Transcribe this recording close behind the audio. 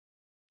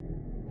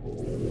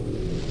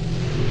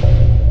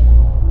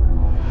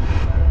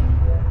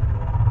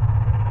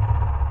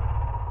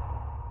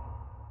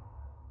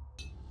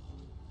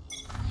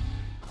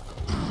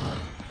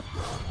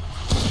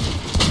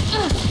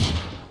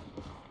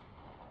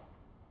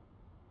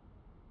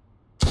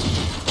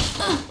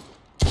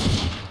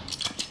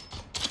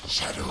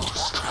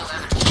Shadows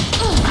traveling.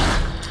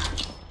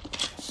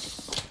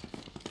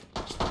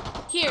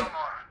 Here.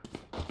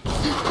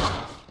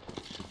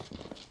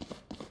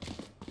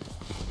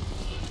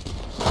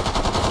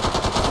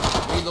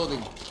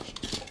 Reloading.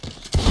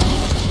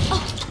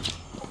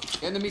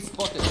 Enemy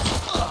spotted.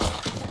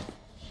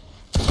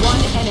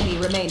 One enemy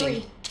remaining.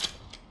 3.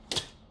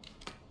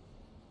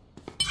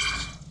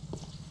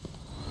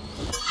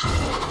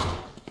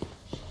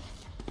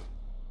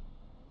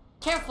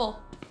 Careful.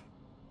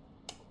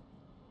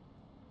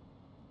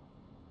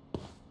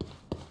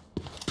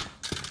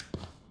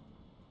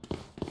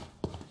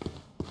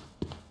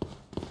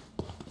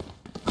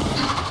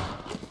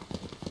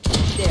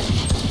 There.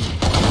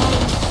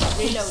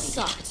 Reloading.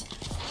 Sucked.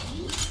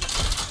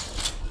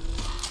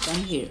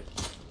 I'm here.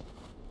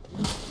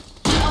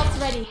 Ult's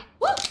ready.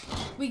 Woo!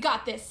 We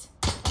got this.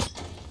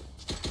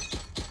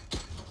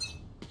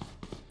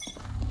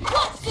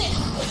 What's this?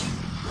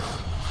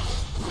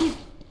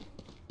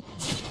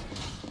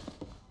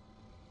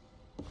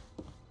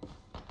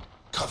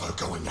 Cover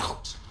going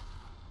out.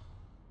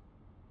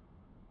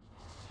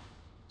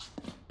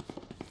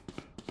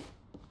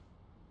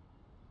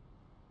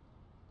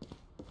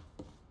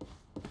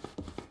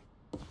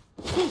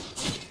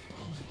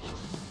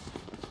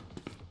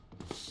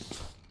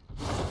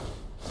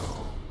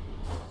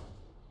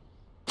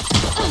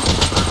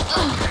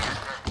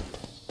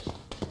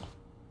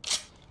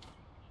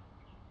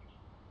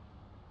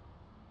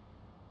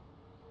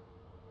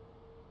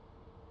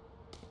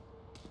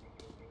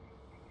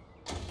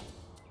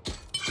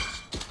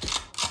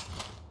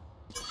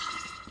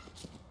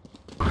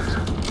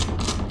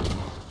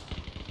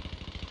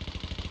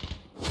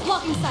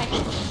 Blocking sight.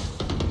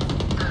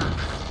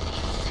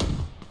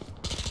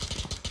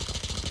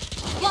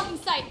 Blocking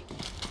sight.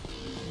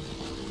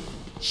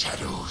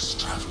 Shadows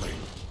traveling.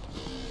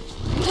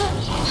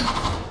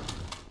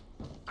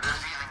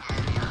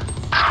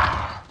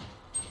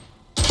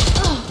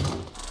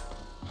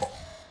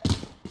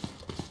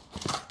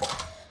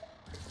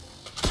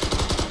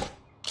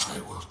 I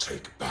will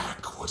take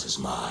back what is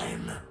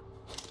mine.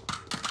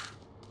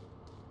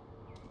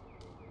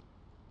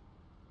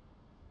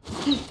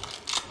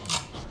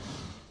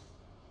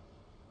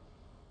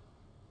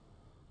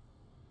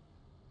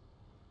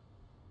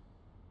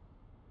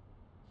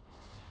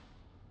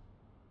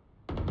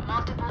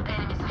 Multiple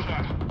enemies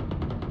ahead.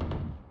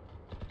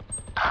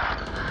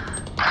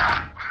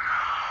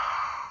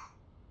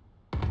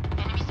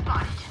 Enemy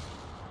spotted.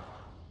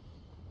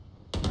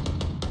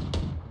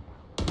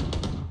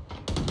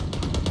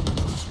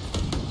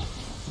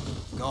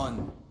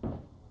 Gone.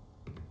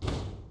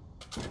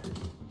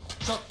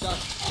 Shot that.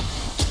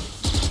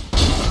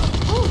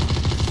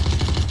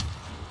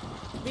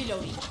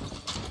 Reloading.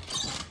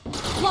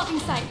 Blocking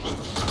sight.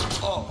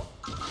 Oh,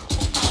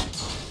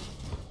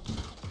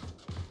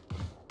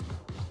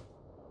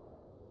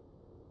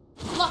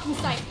 Blocking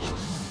sight.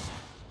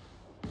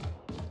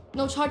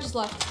 No charges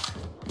left.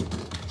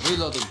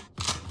 Reloading.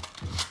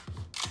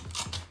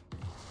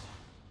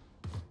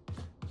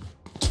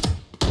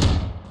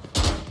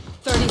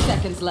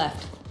 Seconds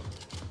left.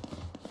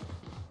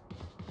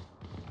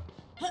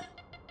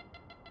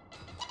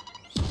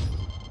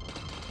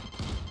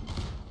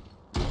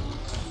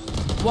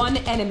 One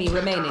enemy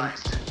remaining. Enemy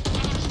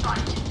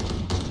spotted.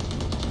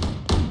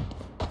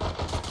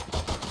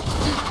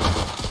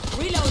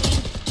 Reloading.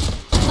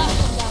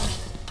 Last one down.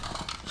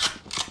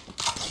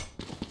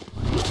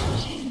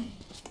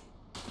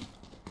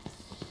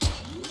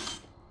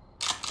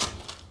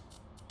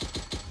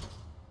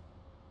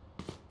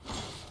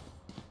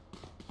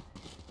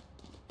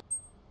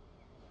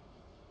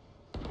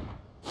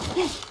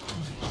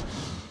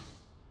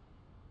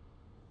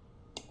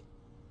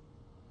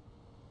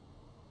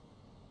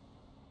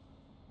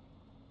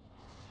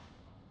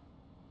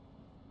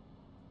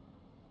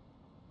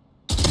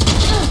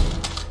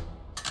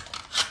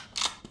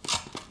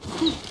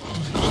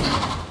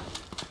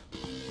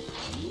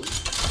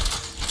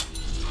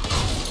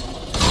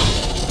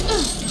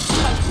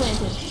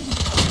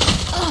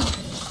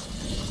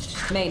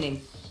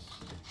 Remaining.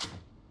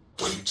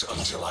 wait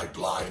until I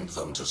blind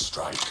them to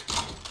strike.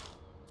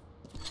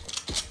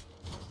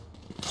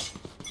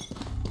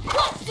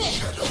 What's this?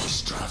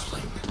 Shadows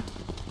traveling.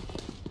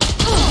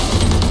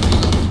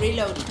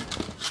 Reloading.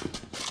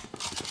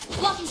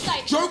 Blocking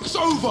sight. Joke's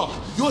over!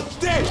 You're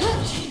dead!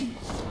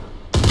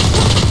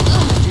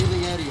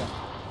 Healing area.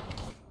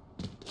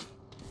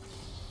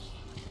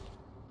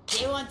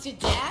 They want to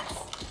dance?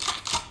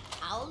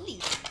 I'll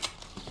leave.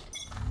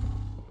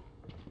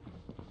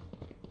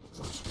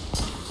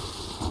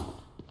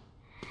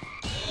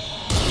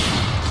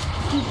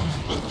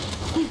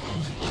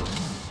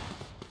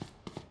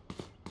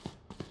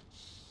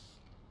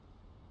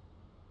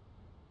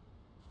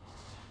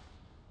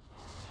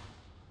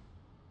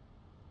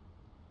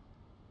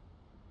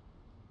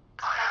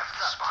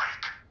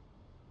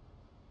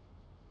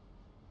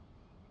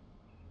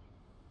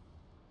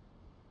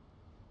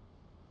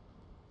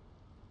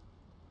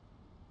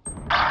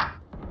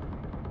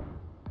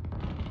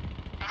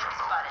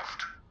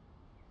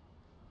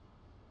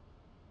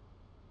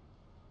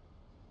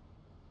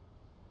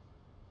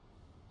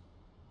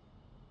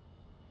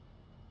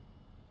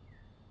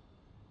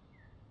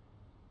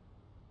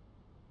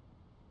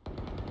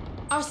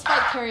 Our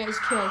spike carrier is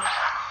killed.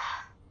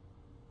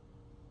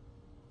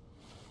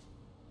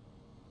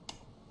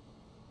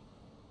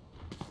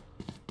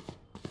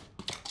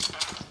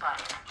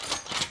 Spotted.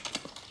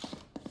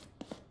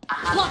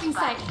 Blocking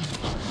sight.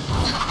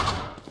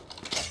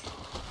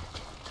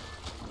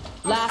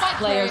 Last spike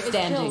player carrier is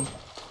standing. killed.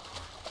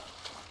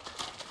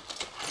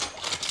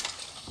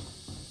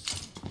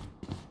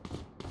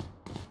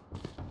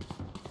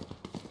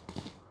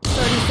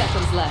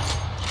 Seconds left.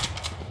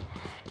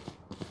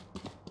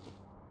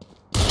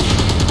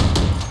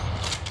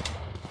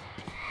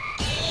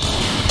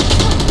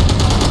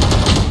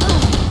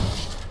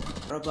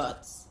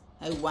 Robots.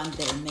 I want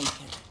their maker.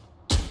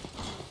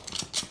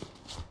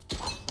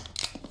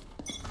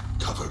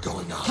 Cover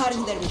going out.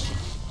 Cutting their vision.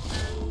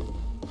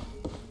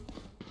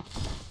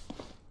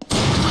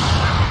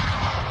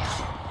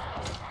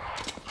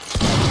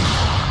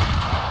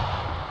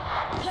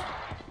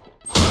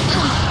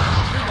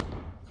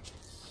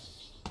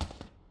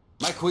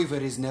 My quiver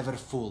is never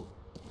full.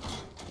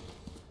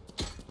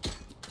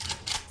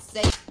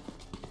 Say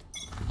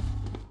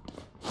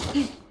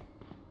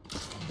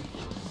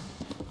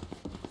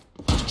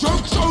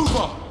Joke's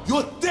over!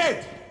 You're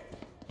dead!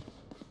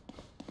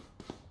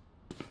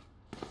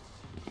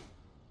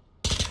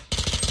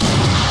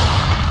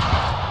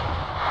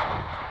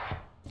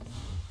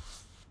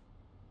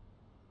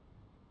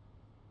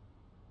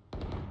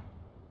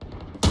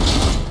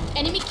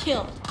 Enemy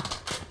killed.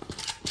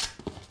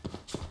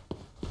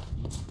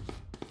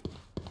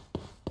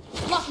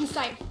 Blocking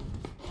sight.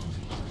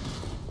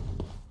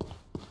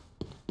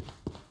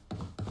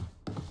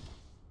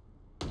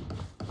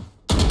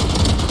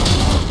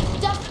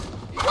 Duck.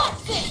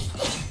 What's this?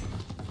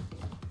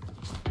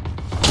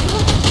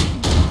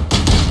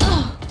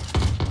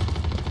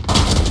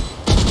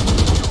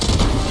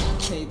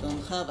 they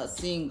don't have a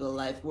single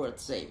life worth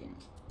saving.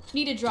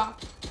 Need a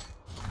drop.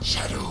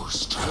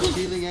 Shadows travel.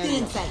 Healing Still area.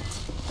 in sight.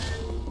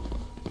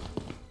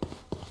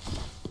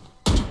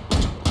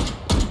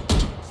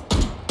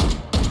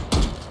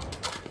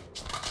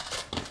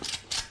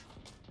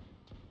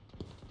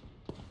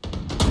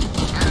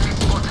 Enemy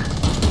spotted.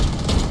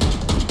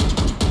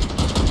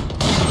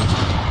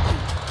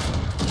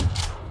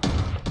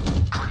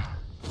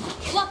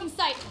 Blocking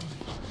sight.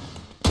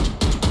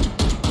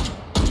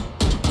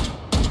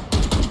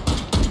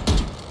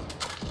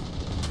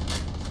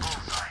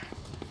 Bullseye.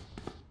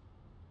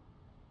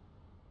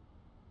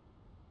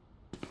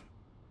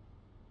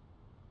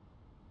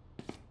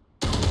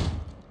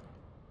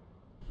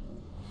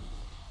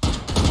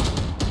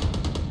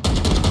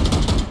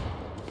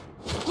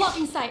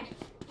 Blocking sight.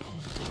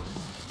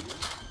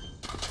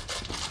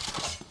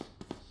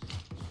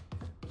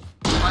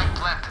 Spike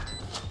planted.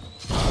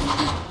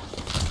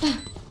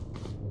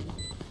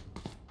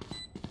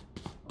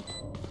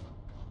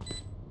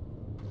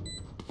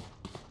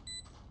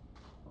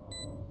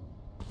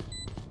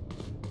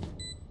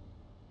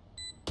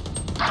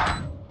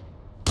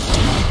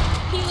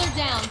 Healer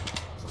down.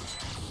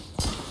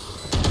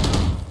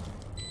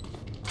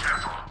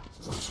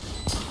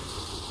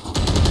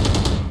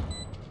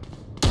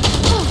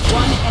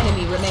 One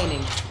enemy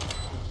remaining.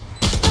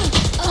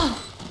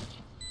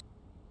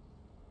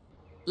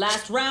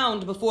 Last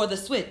round before the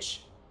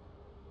switch.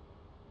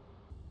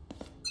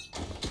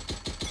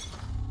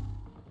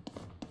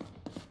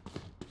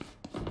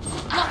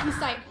 Blocking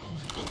sight.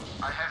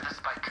 I have the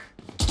spike.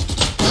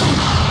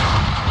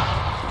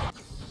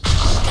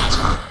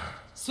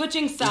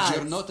 Switching If you're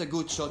sides. not a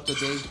good shot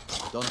today,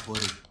 don't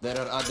worry. There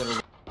are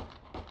other.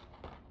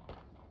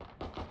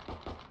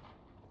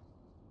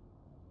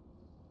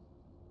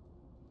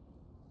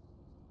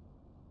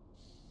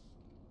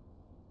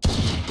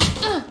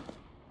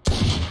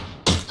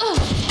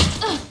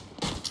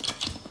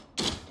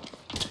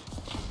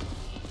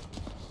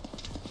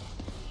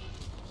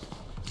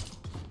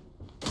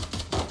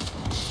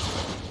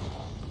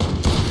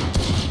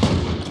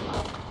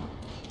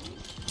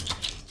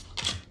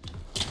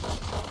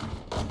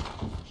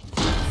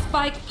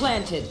 Spike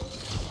planted.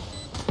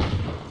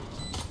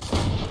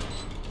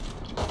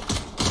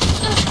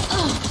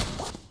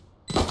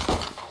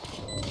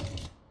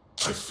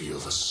 I feel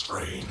the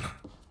strain.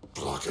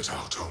 Block it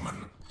out,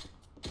 Omen.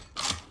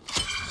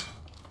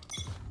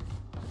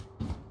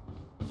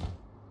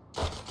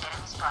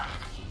 Enemy spotted.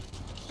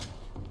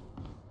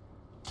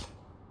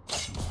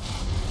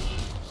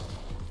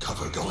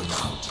 Cover going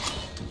out.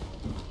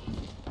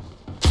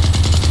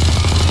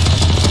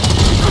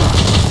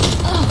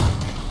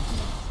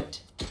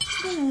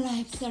 Their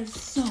lives are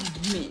so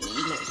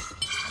meaningless.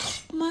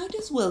 Might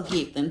as well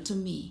give them to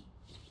me.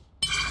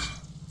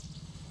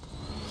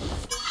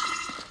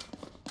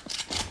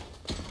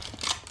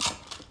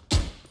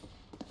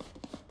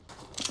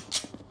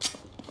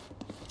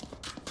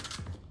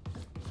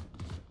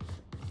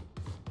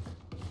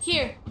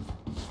 Here.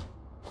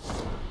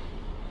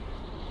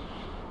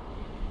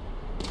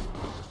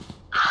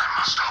 I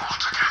must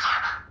hold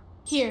together.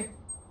 Here.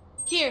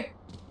 Here.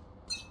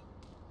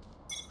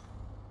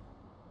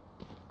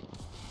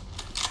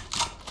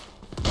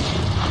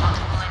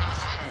 Multiple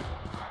enemies ahead.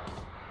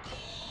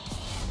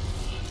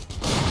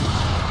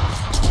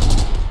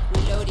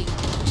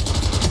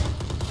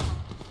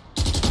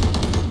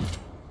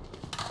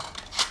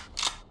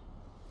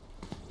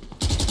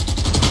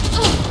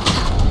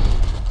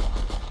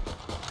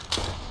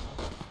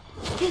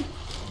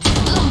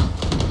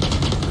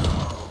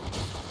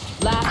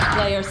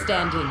 player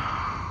standing.